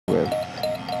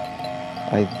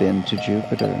I've been to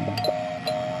Jupiter,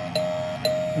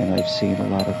 and I've seen a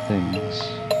lot of things.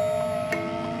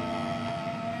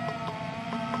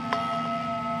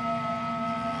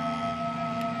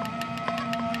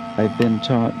 I've been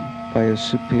taught by a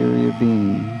superior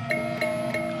being.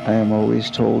 I am always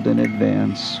told in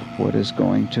advance what is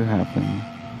going to happen.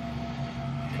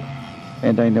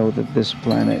 And I know that this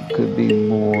planet could be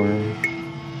more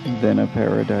than a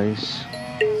paradise.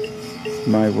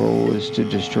 My role is to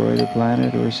destroy the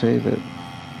planet or save it.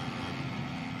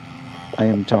 I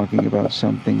am talking about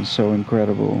something so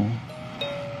incredible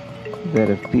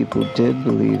that if people did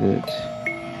believe it,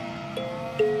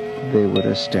 they would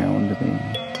astound me.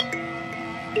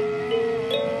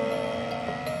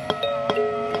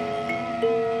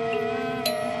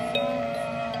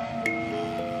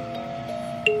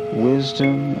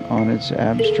 Wisdom on its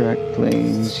abstract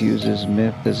planes uses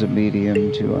myth as a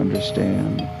medium to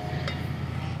understand.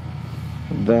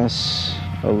 Thus,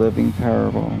 a living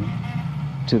parable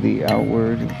to the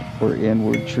outward or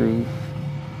inward truth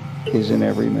is in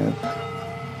every myth.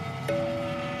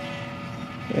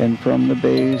 And from the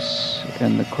base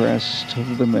and the crest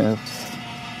of the myth,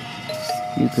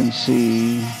 you can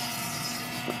see,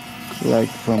 like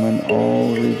from an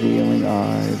all-revealing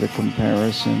eye, the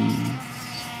comparison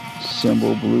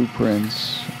symbol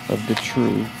blueprints of the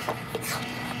truth.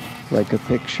 Like a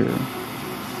picture,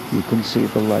 you can see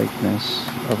the likeness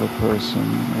of a person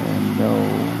and know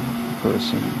the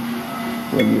person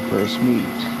when you first meet.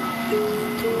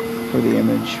 For the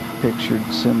image pictured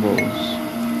symbols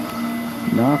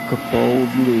knock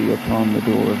boldly upon the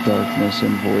door of darkness,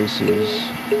 and voices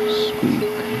speak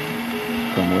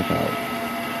from without.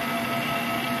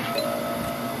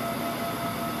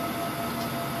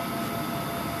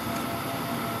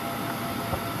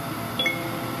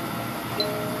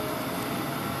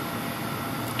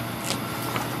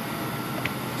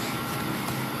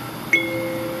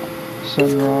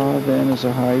 Sun Ra then is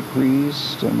a high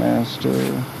priest, a master.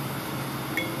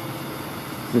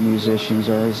 The musicians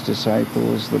are his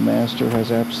disciples. The master has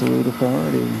absolute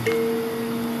authority.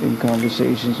 In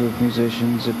conversations with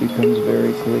musicians, it becomes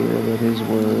very clear that his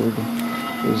word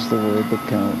is the word that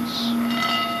counts.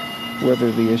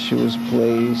 Whether the issue is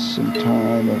place and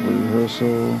time of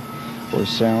rehearsal, or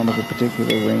sound of a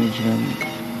particular arrangement,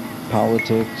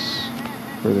 politics,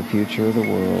 or the future of the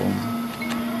world,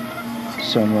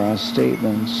 Sun Ra's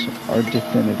statements are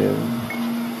definitive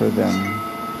for them.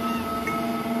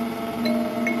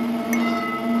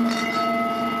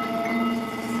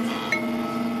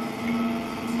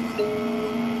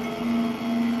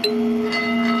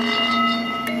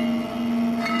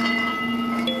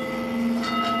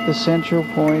 The central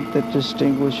point that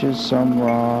distinguishes Sun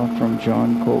Ra from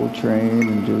John Coltrane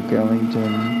and Duke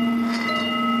Ellington,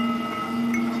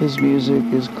 his music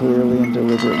is clearly and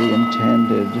deliberately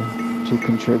intended to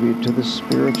contribute to the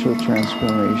spiritual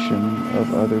transformation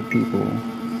of other people,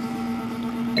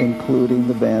 including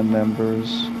the band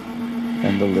members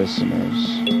and the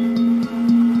listeners.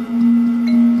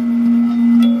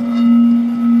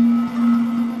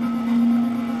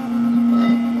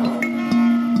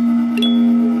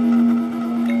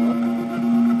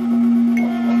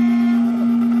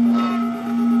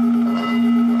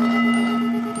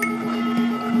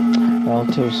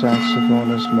 Alto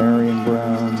saxophonist Marion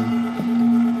Brown.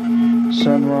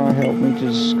 Sun Ra helped me to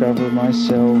discover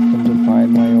myself and to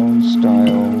find my own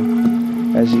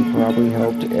style, as he probably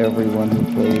helped everyone who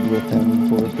played with him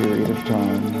for a period of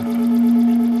time.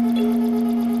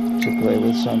 To play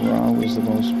with Sun Ra was the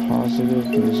most positive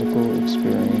musical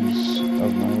experience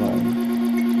of my life.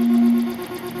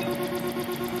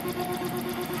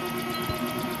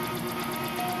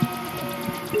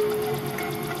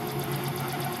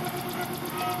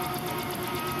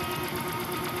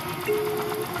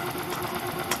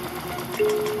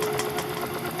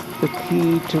 The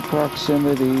key to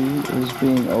proximity is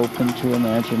being open to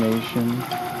imagination,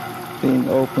 being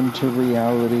open to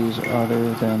realities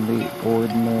other than the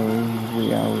ordinary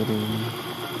reality.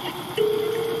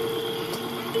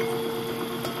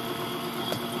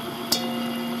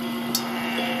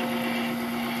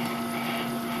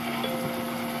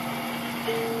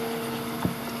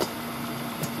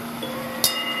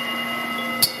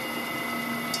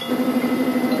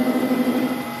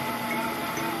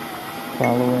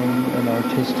 Following an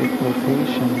artistic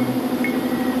vocation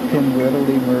can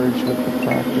readily merge with the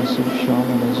practice of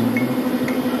shamanism,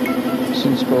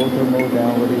 since both are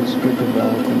modalities for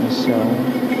developing a self